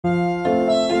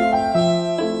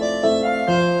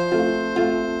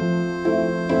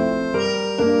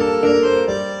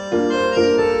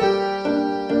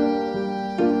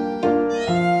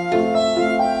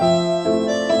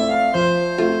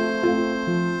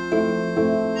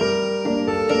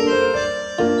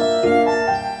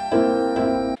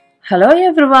Hello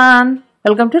everyone,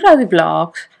 welcome to రాది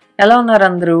blogs. ఎలా ఉన్నారు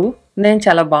అందరూ? నేను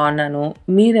చాలా బాగున్నాను.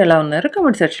 మీరు ఎలా ఉన్నారు?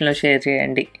 కామెంట్ సెక్షన్లో షేర్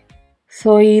చేయండి. సో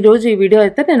ఈరోజు ఈ వీడియో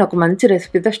అయితే నేను ఒక మంచి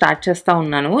రెసిపీతో స్టార్ట్ చేస్తూ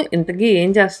ఉన్నాను. ఇంతకీ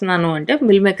ఏం చేస్తున్నాను అంటే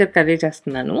మిల్ మేకర్ కర్రీ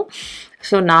చేస్తున్నాను.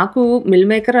 సో నాకు మిల్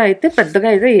మేకర్ అయితే పెద్దగా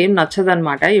అయితే ఏం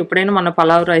నచ్చదనమాట. ఎప్పుడైనా మన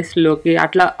పలావ్ రైస్లోకి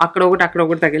అట్లా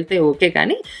అక్కడొకటి తగిలితే ఓకే,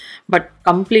 కానీ బట్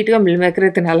కంప్లీట్గా మిల్ మేకరే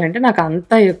తినాలంటే నాకు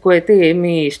అంత ఎక్కువ అయితే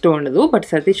ఏమీ ఇష్టం ఉండదు. బట్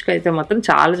సతీష్కి అయితే మాత్రం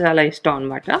చాలా చాలా ఇష్టం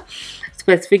అనమాట.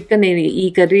 స్పెసిఫిక్గా నేను ఈ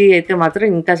కర్రీ అయితే మాత్రం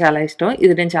ఇంకా చాలా ఇష్టం.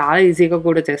 ఇది నేను చాలా ఈజీగా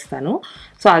కూడా చేస్తాను.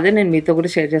 సో అదే నేను మీతో కూడా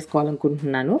షేర్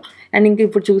చేసుకోవాలనుకుంటున్నాను. అండ్ ఇంక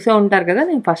ఇప్పుడు చూసే ఉంటారు కదా,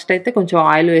 నేను ఫస్ట్ అయితే కొంచెం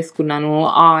ఆయిల్ వేసుకున్నాను.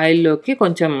 ఆ ఆయిల్లోకి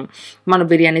కొంచెం మన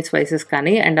బిర్యానీ స్పైసెస్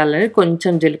కానీ అండ్ అలానే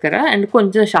కొంచెం జీలకర్ర అండ్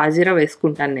కొంచెం షాజీరా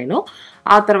వేసుకుంటాను నేను.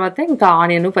 ఆ తర్వాత ఇంకా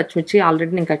ఆనియన్, పచ్చిమిర్చి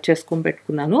ఆల్రెడీ నేను కట్ చేసుకొని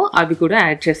పెట్టుకున్నాను, అవి కూడా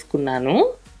యాడ్ చేసుకున్నాను.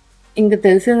 ఇంక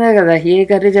తెలిసిందే కదా, ఏ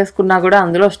కర్రీ చేసుకున్నా కూడా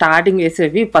అందులో స్టార్టింగ్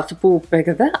వేసేవి పసుపు, ఉప్పే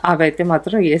కదా. అవి అయితే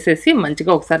మాత్రం వేసేసి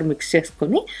మంచిగా ఒకసారి మిక్స్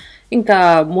చేసుకొని ఇంకా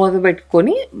మూత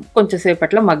పెట్టుకొని కొంచెం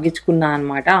సేపట్లో మగ్గించుకున్నాను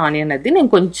అనమాట. ఆనియన్ అది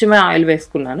నేను కొంచెమే ఆయిల్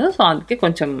వేసుకున్నాను. సో అందుకే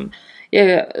కొంచెం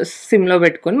సిమ్లో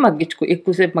పెట్టుకొని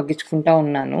ఎక్కువసేపు మగ్గించుకుంటా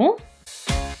ఉన్నాను.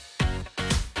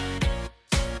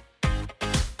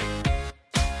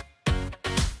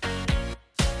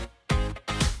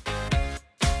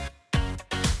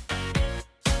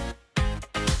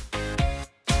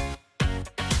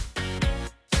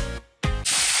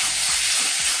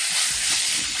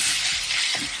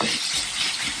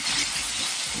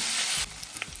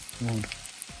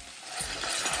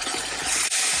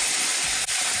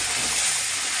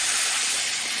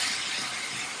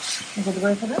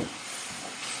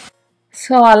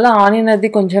 సో అలా ఆనియన్ అది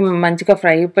కొంచెం మంచిగా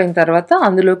ఫ్రై అయిపోయిన తర్వాత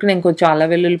అందులోకి నేను కొంచెం అల్లం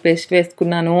వెల్లుల్లి పేస్ట్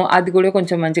వేసుకున్నాను. అది కూడా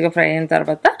కొంచెం మంచిగా ఫ్రై అయిన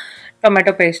తర్వాత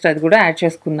టొమాటో పేస్ట్ అది కూడా యాడ్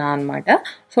చేసుకున్నాను అనమాట.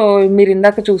 సో మీరు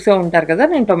ఇందాక చూసే ఉంటారు కదా,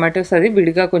 నేను టొమాటోస్ అది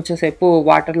విడిగా కొంచెం సేపు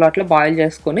వాటర్లో అట్లా బాయిల్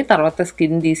చేసుకొని తర్వాత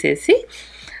స్కిన్ తీసేసి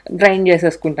గ్రైండ్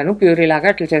చేసేసుకుంటాను. ప్యూరీ లాగా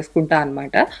అట్లా చేసుకుంటాను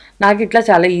అనమాట. నాకు ఇట్లా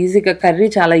చాలా ఈజీగా కర్రీ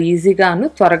చాలా ఈజీగాను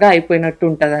త్వరగా అయిపోయినట్టు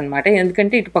ఉంటుంది అనమాట.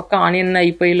 ఎందుకంటే ఇటు పక్క ఆనియన్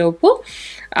అయిపోయేలోపు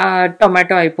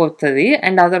టొమాటో అయిపోతుంది.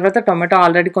 అండ్ ఆ తర్వాత టొమాటో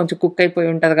ఆల్రెడీ కొంచెం కుక్ అయిపోయి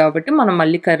ఉంటుంది కాబట్టి మనం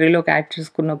మళ్ళీ కర్రీలోకి యాడ్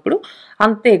చేసుకున్నప్పుడు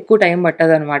అంత ఎక్కువ టైం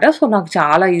పట్టదు అనమాట. సో నాకు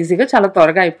చాలా ఈజీగా చాలా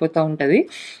త్వరగా అయిపోతూ ఉంటుంది.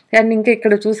 అండ్ ఇంకా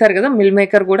ఇక్కడ చూసారు కదా, మిల్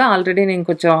మేకర్ కూడా ఆల్రెడీ నేను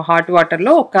కొంచెం హాట్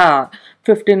వాటర్లో ఒక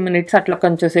 15 minutes అట్లా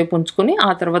కొంచెం సేపు ఉంచుకొని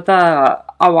ఆ తర్వాత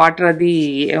ఆ వాటర్ అది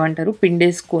ఏమంటారు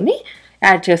పిండేసుకొని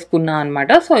యాడ్ చేసుకున్నాను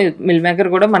అనమాట. సో మిల్ మేకర్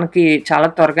కూడా మనకి చాలా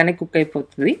త్వరగానే కుక్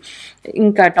అయిపోతుంది.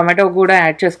 ఇంకా టమాటో కూడా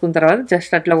యాడ్ చేసుకున్న తర్వాత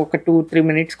జస్ట్ అట్లా ఒక 2-3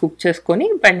 minutes కుక్ చేసుకొని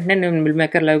వెంటనే నేను మిల్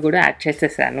మేకర్లో కూడా యాడ్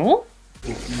చేసేసాను.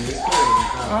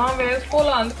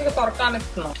 వేసుకోవాలి, అందుకే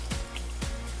త్వరగానిస్తున్నాను.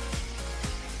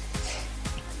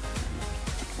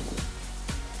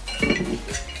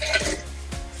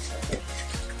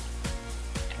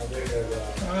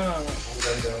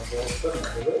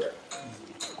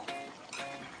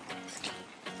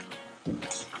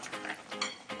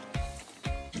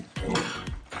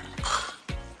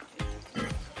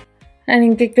 అండ్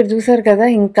ఇంక ఇక్కడ చూసారు కదా,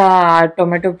 ఇంకా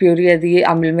టొమాటో ప్యూరీ అది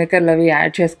ఆ మిల్ మేకర్లు అవి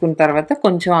యాడ్ చేసుకున్న తర్వాత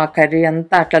కొంచెం ఆ కర్రీ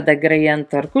అంతా అట్లా దగ్గర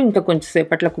అయ్యేంత వరకు ఇంకా కొంచెం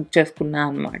సేపు అట్లా కుక్ చేసుకున్నాను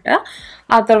అనమాట.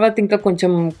 ఆ తర్వాత ఇంకా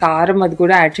కొంచెం కారం అది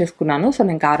కూడా యాడ్ చేసుకున్నాను. సో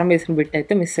నేను కారం వేసిన బిట్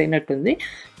అయితే మిస్ అయినట్టుంది.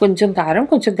 కొంచెం కారం,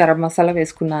 కొంచెం గరం మసాలా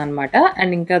వేసుకున్నాను అనమాట.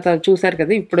 అండ్ ఇంకా చూసారు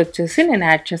కదా, ఇప్పుడు వచ్చేసి నేను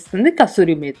యాడ్ చేస్తుంది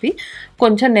కసూరి మేతి.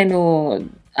 కొంచెం నేను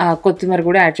కొత్తిమీర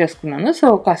కూడా యాడ్ చేసుకున్నాను. సో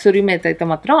కసూరి మేతి అయితే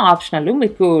మాత్రం ఆప్షనల్,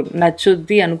 మీకు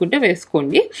నచ్చుద్ది అనుకుంటే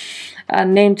వేసుకోండి.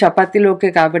 నేను చపాతీలోకే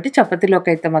కాబట్టి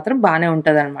చపాతీలోకి అయితే మాత్రం బాగానే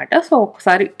ఉంటుంది అనమాట. సో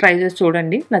ఒకసారి ట్రై చేసి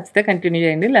చూడండి, నచ్చితే కంటిన్యూ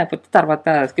చేయండి, లేకపోతే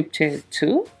తర్వాత స్కిప్ చేయొచ్చు.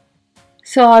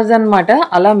 సో అదనమాట,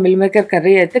 అలా మిల్ మేకర్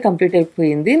కర్రీ అయితే కంప్లీట్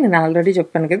అయిపోయింది. నేను ఆల్రెడీ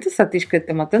చెప్పాను కదా, సతీష్కి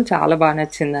అయితే మాత్రం చాలా బాగా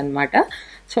నచ్చింది అనమాట.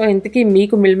 సో ఇంతకీ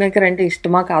మీకు మిల్ మేకర్ అంటే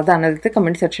ఇష్టమా కాదా అన్నది అయితే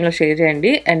కమెంట్ సెక్షన్లో షేర్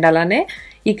చేయండి. అండ్ అలానే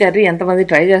ఈ కర్రీ ఎంతమంది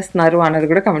ట్రై చేస్తున్నారు అన్నది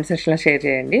కూడా కమెంట్ సెక్షన్లో షేర్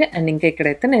చేయండి. అండ్ ఇంకా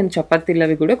ఇక్కడైతే నేను చపాతీలు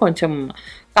అవి కూడా కొంచెం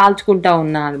కాల్చుకుంటా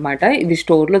ఉన్నా అనమాట. ఇది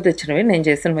స్టోర్లో తెచ్చినవి, నేను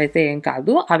చేసినవి అయితే ఏం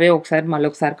కాదు. అవే మళ్ళీ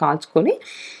ఒకసారి కాల్చుకొని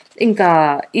ఇంకా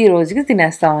ఈ రోజుకి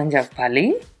తినేస్తామని చెప్పాలి.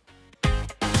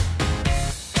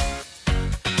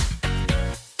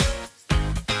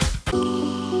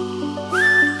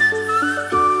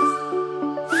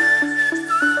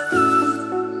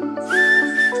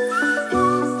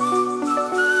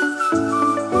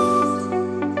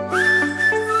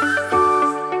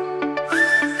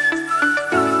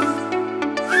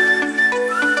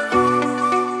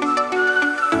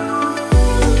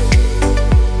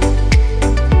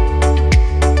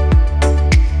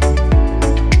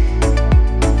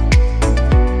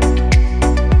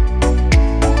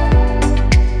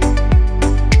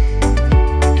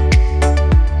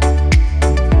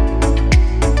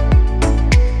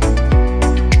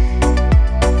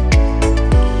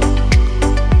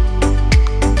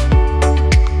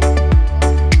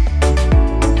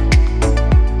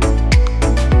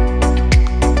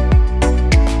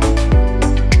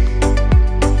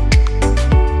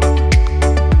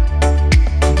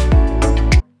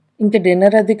 ఇంక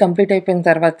డిన్నర్ అది కంప్లీట్ అయిపోయిన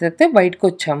తర్వాత అయితే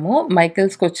బయటకొచ్చాము.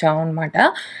 మైకేల్స్‌కొచ్చామనమాట.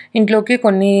 ఇంట్లోకి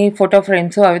కొన్ని ఫోటో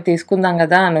ఫ్రేమ్స్ అవి తీసుకుందాం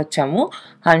గదా అని వచ్చాము.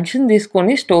 హన్షుని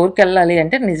తీసుకొని స్టోర్‌కెళ్ళాలి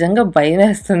అంటే నిజంగా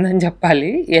భయమేస్తుందని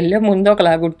చెప్పాలి. ఎళ్ళే ముందు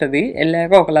ఒకలాగుంటది.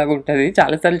 ఎళ్ళాక ఒకలాగుంటది.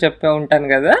 చాలా సార్లు చెప్పే ఉంటాను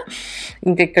గదా!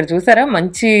 ఇంక ఇక్కడ చూసారా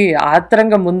మంచి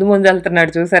ఆత్రంగా ముందు ముందు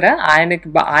ఎళ్తున్నాడు చూసారా?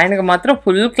 ఆయనకి మాత్రం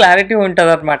ఫుల్ క్లారిటీ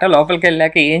ఉంటదనమాట.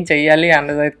 లోపలికెళ్ళాక ఏం చెయ్యాలి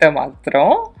అన్నదైతే మాత్రం.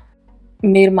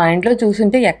 మీరు మా ఇంట్లో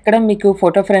చూసుంటే ఎక్కడ మీకు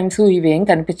ఫోటో ఫ్రేమ్స్ ఇవేం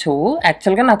కనిపించవు.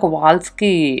 యాక్చువల్‌గా నాకు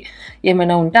వాల్స్‌కి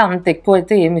ఏమైనా ఉంటే అంత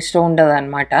ఎక్కువైతే ఏమి ఇష్టం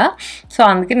ఉండదనమాట. సో,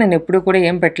 అందుకే నేను ఎప్పుడు కూడా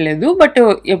ఏం పెట్టలేదు. బట్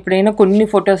ఎప్పుడైనా కొన్ని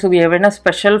ఫోటోస్ ఏవైనా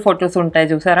స్పెషల్ ఫోటోస్ ఉంటాయి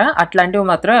చూసారా? అట్లాంటివి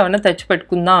మాత్రం ఏమైనా తెచ్చి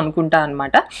పెట్టుకుందాం అనుకుంటా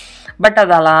అనమాట. బట్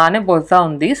అది అలానే బొజ్జా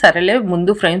ఉంది. సరేలే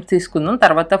ముందు ఫ్రేమ్స్ తీసుకుందాం.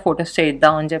 తర్వాత ఫోటోస్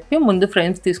చేయిద్దాం అని చెప్పి ముందు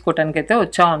ఫ్రేమ్స్ తీసుకోవటానికైతే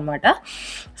వచ్చామనమాట.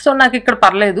 సో, నాకిక్కడ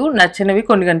పర్లేదు. నచ్చినవి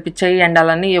కొన్ని కనిపించాయి. అండ్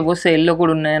అలానే ఏవో సేల్‌లో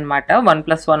కూడా ఉన్నాయన్నమాట.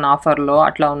 1+1 ఆఫర్‌లో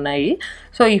అట్లా ఉన్నాయి.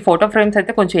 సో, ఈ ఫోటో ఫ్రేమ్స్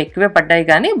అయితే కొంచెం ఎక్కువే పడ్డాయి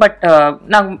గానీ బట్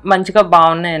నాకు మంచిగా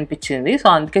బాగున్నాయి అనిపించింది. సో,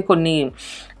 అందుకే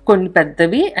కొన్ని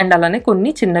పెద్దవి అండ్ అలానే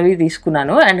కొన్ని చిన్నవి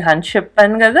తీసుకున్నాను. అండ్ హన్స్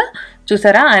చెప్పాను గదా!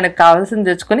 చూసారా ఆయనకు కావాల్సింది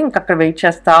తెచ్చుకొని ఇంకక్కడ వెయిట్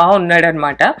చేస్తా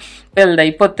ఉన్నాడనమాట.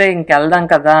 వీళ్ళదయిపోతే ఇంకెళ్దాం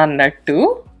కదా అన్నట్టు.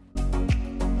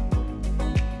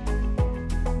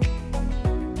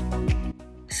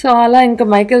 సో, అలా ఇంకా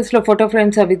మైకేల్స్‌లో ఫోటో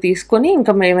ఫ్రేమ్స్ అవి తీసుకొని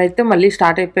ఇంకా మేమైతే మళ్ళీ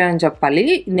స్టార్ట్ అయిపోయామని చెప్పాలి.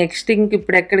 నెక్స్ట్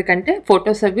ఇప్పుడెక్కడికంటే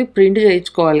ఫోటోస్ అవి ప్రింట్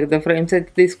చేయించుకోవాలి కదా! ఫ్రేమ్స్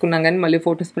అయితే తీసుకున్నాం గానీ మళ్ళీ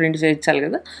ఫోటోస్ ప్రింట్ చేయించాలి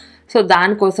కదా! సో,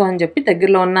 దానికోసం అని చెప్పి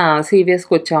దగ్గరలో ఉన్న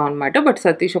సీవీఎస్‌కి వచ్చామనమాట. బట్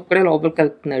సతీష్ ఒక్కడే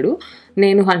లోపలికెళ్తున్నాడు.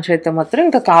 నేను, హన్స్ అయితే మాత్రం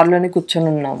ఇంకా కార్‌లోనే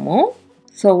కూర్చొనున్నాము.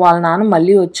 సో, వాళ్ళ నాన్న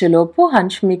మళ్ళీ వచ్చేలోపు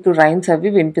హన్స్ మీకు రైమ్స్ అవి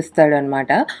వినిపిస్తాడనమాట.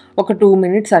 ఒక 2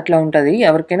 మినిట్స్ అట్లా ఉంటది.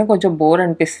 ఎవరికైనా కొంచెం బోర్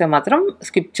అనిపిస్తే మాత్రం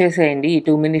స్కిప్ చేసేయండి ఈ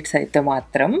 2 మినిట్స్ అయితే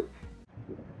మాత్రం.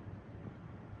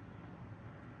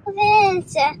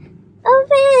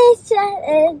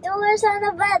 Doors on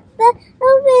the bus,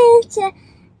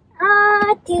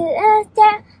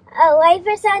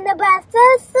 wipers on the bus,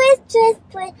 switch, twist,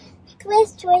 twist,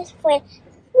 twist, twist, twist.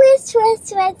 Twist, twist,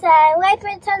 twist,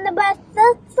 wipers on the bus,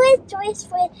 switch, twist,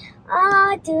 twist,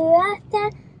 to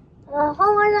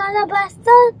horn on the bus,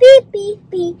 beep, beep,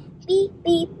 beep, beep,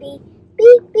 beep, beep,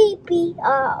 beep, beep, beep,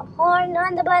 horn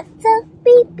on the bus,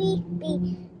 beep, beep, beep,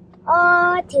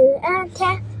 to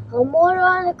more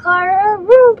on the car,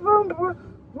 vroom, vroom, vroom,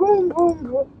 vroom, vroom,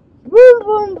 vroom, vroom,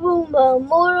 vroom, vroom,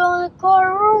 more on the car,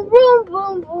 vroom, vroom,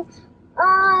 vroom,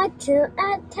 to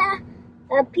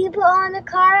people on the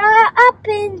car are up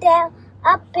and down,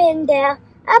 up and down,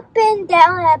 up and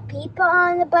down. People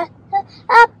on the bus are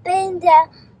up and down,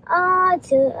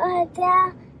 to down.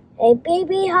 A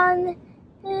baby on the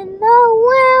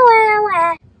wah wah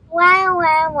wah, wah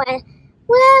wah wah,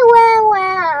 wah wah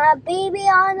wah. A baby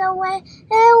on the way,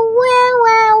 wah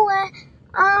wah wah,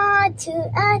 to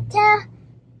down.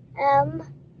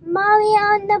 Mommy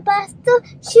on the bus,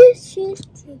 shoo shoo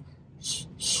shoo, shh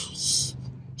shh.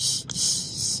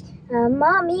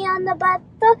 Mommy on the bus,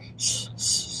 shh,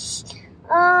 shh,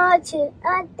 to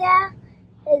down.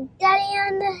 Daddy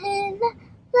on the hill,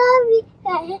 love you,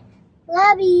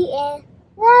 love you,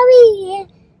 love you.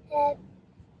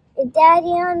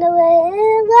 Daddy on the way,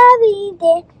 love you,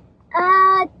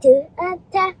 to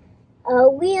down.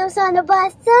 Wheels on the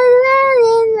bus, round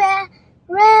and round,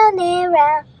 round and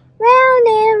round, round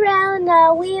and round.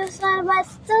 Wheels on the bus,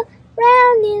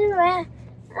 round and round,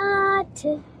 to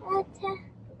down.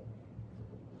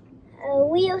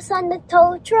 Wheels on the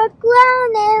tow truck,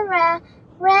 round and round,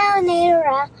 round and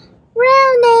round,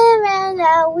 round and round.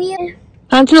 Wheels.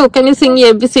 Anju, can you sing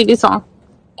ABCD song?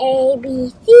 A B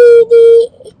C D.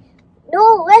 No,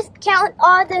 let's count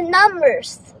all the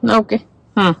numbers. Okay.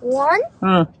 1,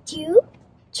 2,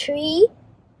 3,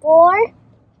 4,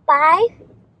 5,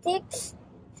 6,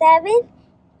 7,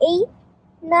 8,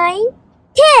 9,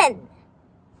 10.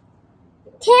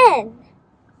 10.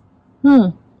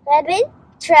 11,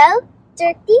 12,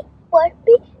 13,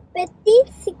 14, 15,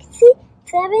 16,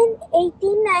 17,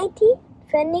 18, 19,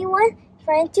 21,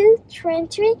 22,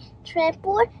 23,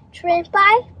 24,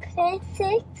 25,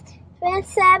 26,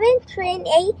 27,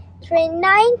 28,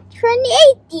 29,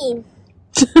 18.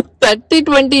 30,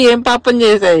 20 ఏం పాపం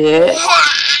చేసాయే?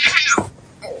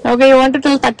 Okay, you want to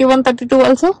tell 31, 32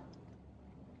 also?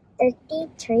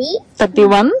 33.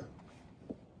 31,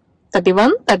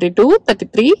 31, 32,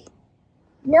 33.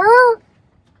 No.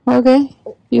 Okay.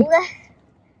 Sing.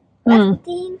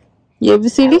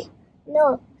 ABCD? No.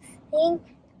 Sing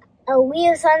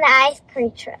Wheels on the ice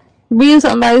cream truck. Wheels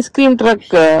on the ice cream truck.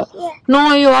 Yeah.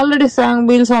 No, you already sang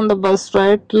Wheels on the bus,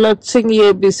 right? Let's sing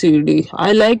ABCD.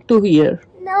 I like to hear.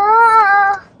 No.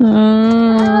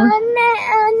 Mm.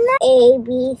 A B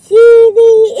C D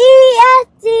E F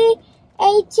G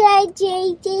H I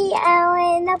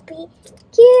A-B-C-D-E-F-G-H-I-J-K-L-M-N-O-P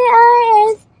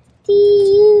Q-R-S-T-U-V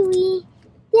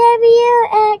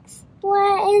W-X-Y-and-Z.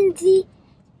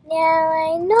 Now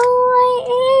I know my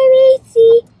ABC.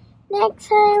 Next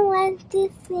time want to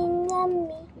sing on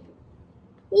me.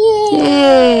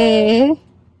 Yay!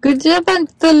 Good job,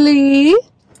 Anjali.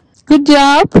 Good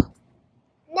job.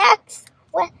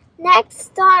 Next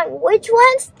song. Which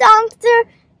one songs are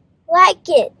like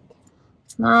it?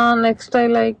 Next I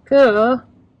like.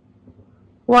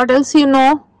 What else you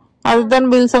know? Other than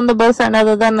Wheels on the Bus and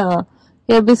other than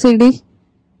ABCD?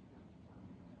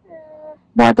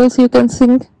 What else you can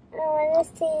sing? I want to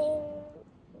sing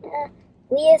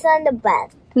Wheels on the Bus.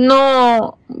 No.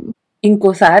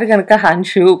 ఇంకోసారి కనుక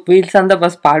హన్ష్ wheels on the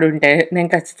bus పాడుంటే నేను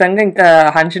ఖచ్చితంగా ఇంకా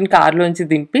హన్ష్ని కారులోంచి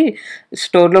దింపి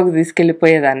స్టోర్లోకి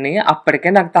తీసుకెళ్ళిపోయేదాన్ని. అప్పటికే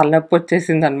నాకు తలనొప్పి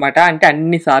వచ్చేసింది అనమాట. అంటే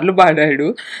అన్నిసార్లు పాడాడు.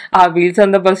 ఆ wheels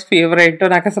on the bus favourite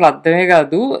నాకు అసలు అర్థమే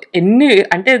కాదు.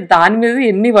 అంటే దాని మీద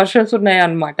ఎన్ని వర్షన్స్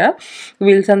ఉన్నాయన్నమాట.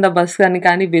 వీల్స్ ఆన్ ద బస్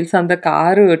కానీ wheels on the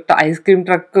car, ice cream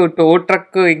truck, to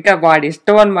truck, ఇంకా వాడి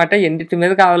ఇష్టం అనమాట. ఎన్నిటి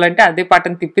మీద కావాలంటే అదే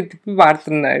పాటను తిప్పి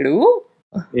పాడుతున్నాడు.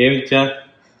 ఏమిచ్చా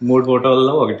 3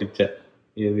 ఫోటోల్లో ఒకటి ఇచ్చా.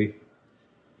 ఏది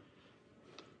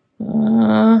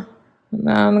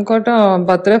అనుకోవటం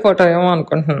బర్త్డే ఫోటో ఏమో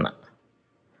అనుకుంటున్నా.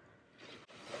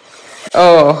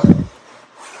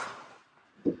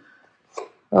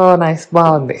 ఓ నైస్,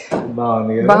 బాగుంది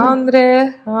బాగుందిరే.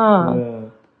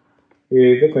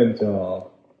 ఇదైతే కొంచెం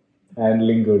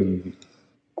హ్యాండ్లింగ్ కూడా ఇది.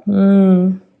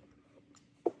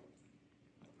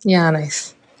 Yeah nice.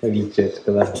 తగిలిచ్చేచ్చు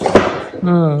కదా.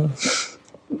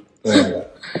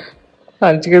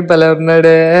 మంచిగా భలే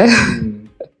ఉన్నాడే.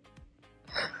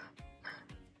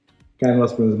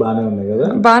 క్యాన్వాస్ ప్రింట్స్ బాగానే ఉన్నాయి కదా.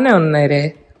 బాగానే ఉన్నాయి రే,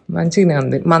 మంచిగానే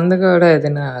ఉంది. మందు కూడా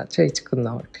ఏదైనా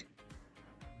చేయించుకుందాం ఒకటి.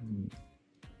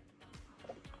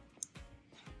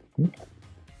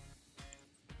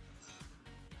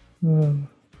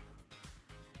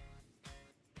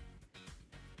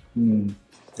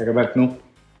 ఎక్కడ పెట్టను?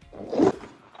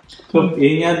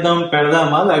 ఏం చేద్దాం,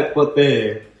 పెడదామా లేకపోతే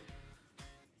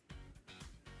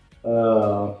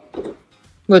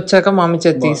వచ్చాక మమ్మీ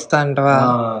చేతి తీస్తా అంటవా?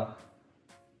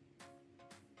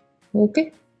 Okay,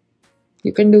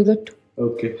 you can do that.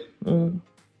 Okay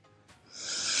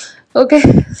okay.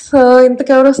 So ఇంతకు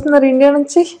ఎవరు వస్తున్నారు ఇండియా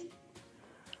నుంచి?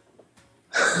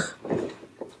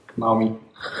 మామీ.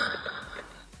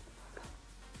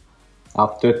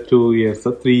 ఆఫ్టర్ 2 years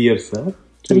 3 years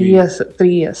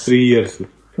 3 years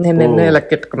నేను నిన్నే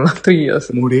లెక్కెట్టుకున్నా. 3 years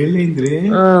 3 ఏళ్ళు అయింది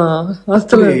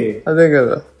అసలు. అదే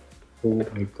కదా. Oh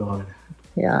my God.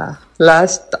 Yeah,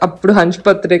 last అప్పుడు హంచ్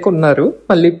బర్త్డేకి ఉన్నారు,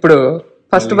 మళ్ళీ ఇప్పుడు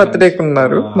ఫస్ట్ బర్త్డేకి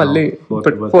ఉన్నారు, మళ్ళీ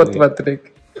ఇప్పుడు 4th బర్త్డేకి.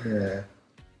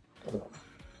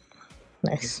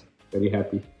 Nice, very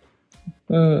happy.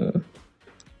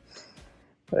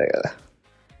 అదే కదా.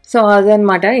 సో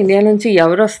అదనమాట, ఇండియా నుంచి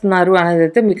ఎవరు వస్తున్నారు అనేది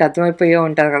అయితే మీకు అర్థమైపోయే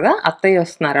ఉంటారు కదా. అత్తయ్య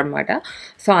వస్తున్నారనమాట.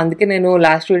 సో అందుకే నేను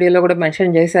లాస్ట్ వీడియోలో కూడా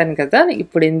మెన్షన్ చేశాను కదా,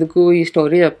 ఇప్పుడు ఎందుకు ఈ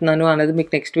స్టోరీ చెప్తున్నాను అనేది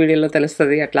మీకు నెక్స్ట్ వీడియోలో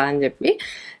తెలుస్తుంది అట్లా అని చెప్పి.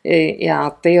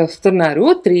 అత్తయ్య వస్తున్నారు,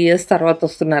 3 years తర్వాత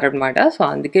వస్తున్నారనమాట. సో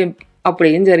అందుకే అప్పుడు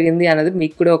ఏం జరిగింది అనేది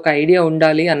మీకు కూడా ఒక ఐడియా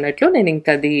ఉండాలి అన్నట్లు నేను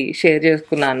ఇంకా అది షేర్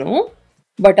చేసుకున్నాను.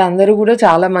 బట్ అందరూ కూడా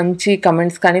చాలా మంచి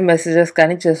కమెంట్స్ కానీ మెసేజెస్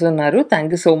కానీ చేస్తున్నారు.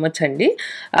 థ్యాంక్ యూ సో మచ్ అండి.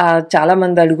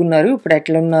 చాలామంది అడుగున్నారు ఇప్పుడు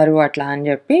ఎట్లున్నారు అట్లా అని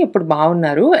చెప్పి. ఇప్పుడు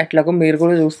బాగున్నారు, ఎట్లాగో మీరు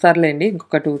కూడా చూస్తారులేండి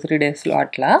ఇంకొక 2-3 daysలో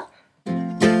అట్లా.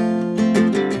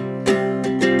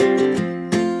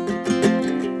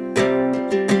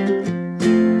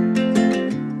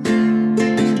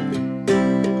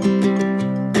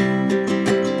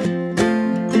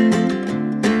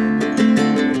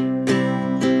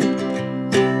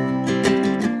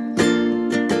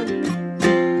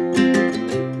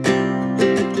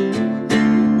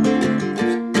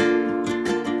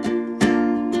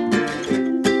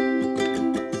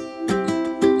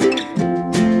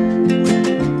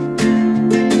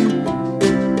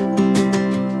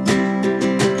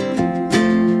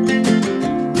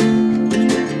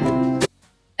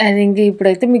 అండ్ ఇంక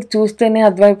ఇప్పుడైతే మీకు చూస్తేనే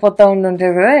అర్థమైపోతూ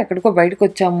ఉంటుంటుంది కదా ఎక్కడికో బయటకు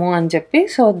వచ్చాము అని చెప్పి.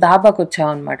 సో దాబాకి వచ్చాము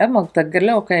అనమాట. మాకు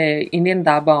దగ్గరలో ఒక ఇండియన్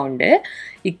దాబా ఉండే.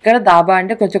 ఇక్కడ దాబా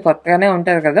అంటే కొంచెం కొత్తగానే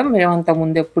ఉంటుంది కదా, మేము అంత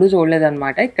ముందు ఎప్పుడు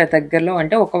చూడలేదన్నమాట. ఇక్కడ దగ్గరలో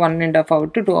అంటే ఒక 1.5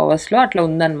 hours to 2 hoursలో అట్లా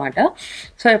ఉందన్నమాట.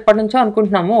 సో ఎప్పటి నుంచో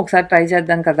అనుకుంటున్నాము ఒకసారి ట్రై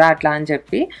చేద్దాం కదా అట్లా అని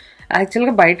చెప్పి.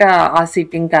 యాక్చువల్గా బయట ఆ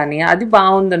సిట్టింగ్ కానీ అది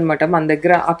బాగుందనమాట, మన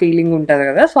దగ్గర ఆ ఫీలింగ్ ఉంటుంది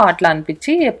కదా. సో అట్లా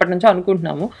అనిపించి ఎప్పటి నుంచో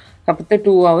అనుకుంటున్నాము. కాకపోతే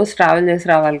 2 hours ట్రావెల్ చేసి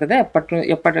రావాలి కదా,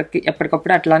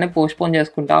 ఎప్పటికప్పుడు అట్లానే పోస్ట్పోన్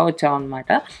చేసుకుంటా వచ్చామన్నమాట.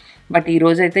 బట్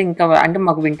ఈరోజు అయితే ఇంకా అంటే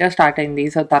మాకు వింటర్ స్టార్ట్ అయింది.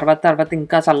 సో తర్వాత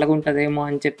ఇంకా చల్లగా ఉంటుందేమో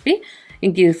అని చెప్పి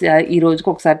ఇంక ఈ రోజుకి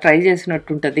ఒకసారి ట్రై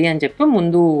చేసినట్టుంటుంది అని చెప్పి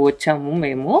ముందు వచ్చాము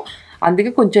మేము.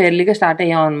 అందుకే కొంచెం ఎర్లీగా స్టార్ట్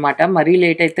అయ్యామన్నమాట. మరీ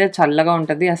లేట్ అయితే చల్లగా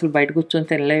ఉంటుంది, అసలు బయట కూర్చొని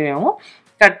తినలేమేమో.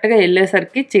 కరెక్ట్గా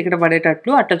వెళ్ళేసరికి చీకటి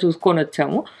పడేటట్లు అట్లా చూసుకొని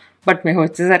వచ్చాము. బట్ మేము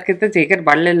వచ్చేసరికి అయితే చీకటి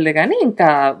పడలేదు, కానీ ఇంకా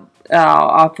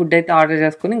ఆ ఫుడ్ అయితే ఆర్డర్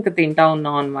చేసుకుని ఇంకా తింటా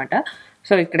ఉన్నాం అనమాట.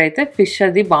 సో ఇక్కడైతే ఫిష్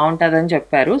అది బాగుంటుందని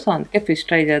చెప్పారు. సో అందుకే ఫిష్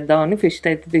ట్రై చేద్దామని ఫిష్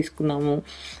అయితే తీసుకున్నాము.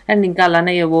 అండ్ ఇంకా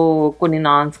అలానే ఏవో కొన్ని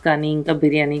నాన్స్ కానీ ఇంకా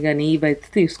బిర్యానీ కానీ ఇవైతే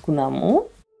తీసుకున్నాము.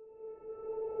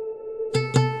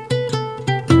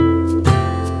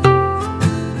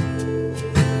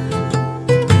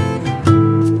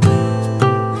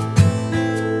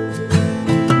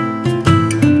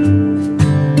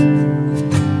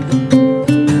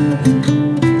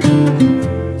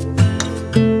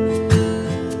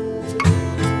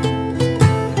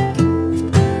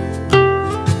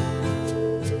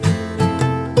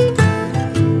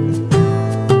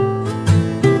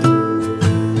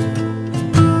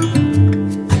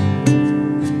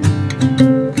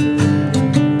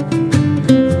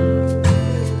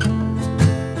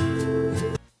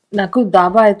 నాకు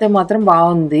దాబా అయితే మాత్రం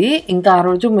బాగుంది. ఇంకా ఆ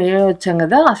రోజు మేమే వచ్చాం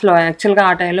కదా, అసలు యాక్చువల్గా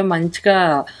ఆ టైంలో మంచిగా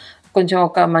కొంచెం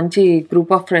ఒక మంచి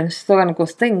గ్రూప్ ఆఫ్ ఫ్రెండ్స్తో కనుక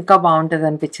వస్తే ఇంకా బాగుంటుంది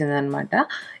అనిపించింది అనమాట.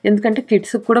 ఎందుకంటే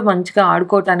కిడ్స్కి కూడా మంచిగా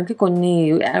ఆడుకోవటానికి కొన్ని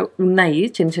ఉన్నాయి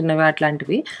చిన్న చిన్నవి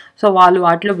అట్లాంటివి. సో వాళ్ళు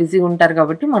వాటిలో బిజీగా ఉంటారు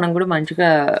కాబట్టి మనం కూడా మంచిగా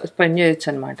స్పెండ్ చేయొచ్చు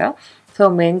అనమాట. సో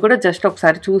మేము కూడా జస్ట్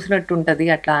ఒకసారి చూసినట్టు ఉంటుంది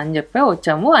అట్లా అని చెప్పి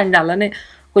వచ్చాము. అండ్ అలానే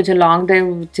కొంచెం లాంగ్ డ్రైవ్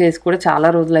చేసి కూడా చాలా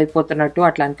రోజులు అయిపోతున్నట్టు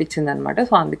అట్లా అనిపించింది అనమాట.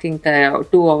 సో అందుకే ఇంకా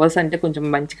 2 hours అంటే కొంచెం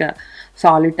మంచిగా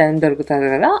సాలిడ్ టైం దొరుకుతుంది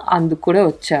కదా, అందుకు కూడా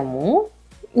వచ్చాము.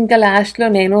 ఇంకా లాస్ట్లో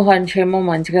నేను హన్ష్ ఏమో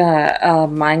మంచిగా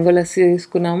మ్యాంగో లస్సీ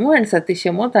తీసుకున్నాము. అండ్ సతీష్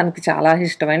ఏమో తనకి చాలా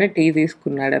ఇష్టమైన టీ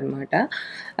తీసుకున్నాడు అనమాట.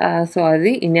 సో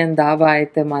అది ఇండియన్ దాబా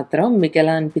అయితే మాత్రం మీకు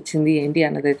ఎలా అనిపించింది ఏంటి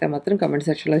అన్నదైతే మాత్రం కమెంట్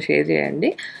సెక్షన్లో షేర్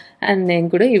చేయండి. అండ్ నేను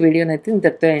కూడా ఈ వీడియోని అయితే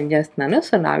ఇంతటితో ఎండ్ చేస్తున్నాను.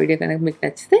 సో నా వీడియో కనుక మీకు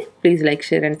నచ్చితే please like,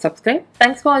 share and subscribe.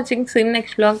 Thanks for watching. See you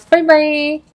next vlog. By by.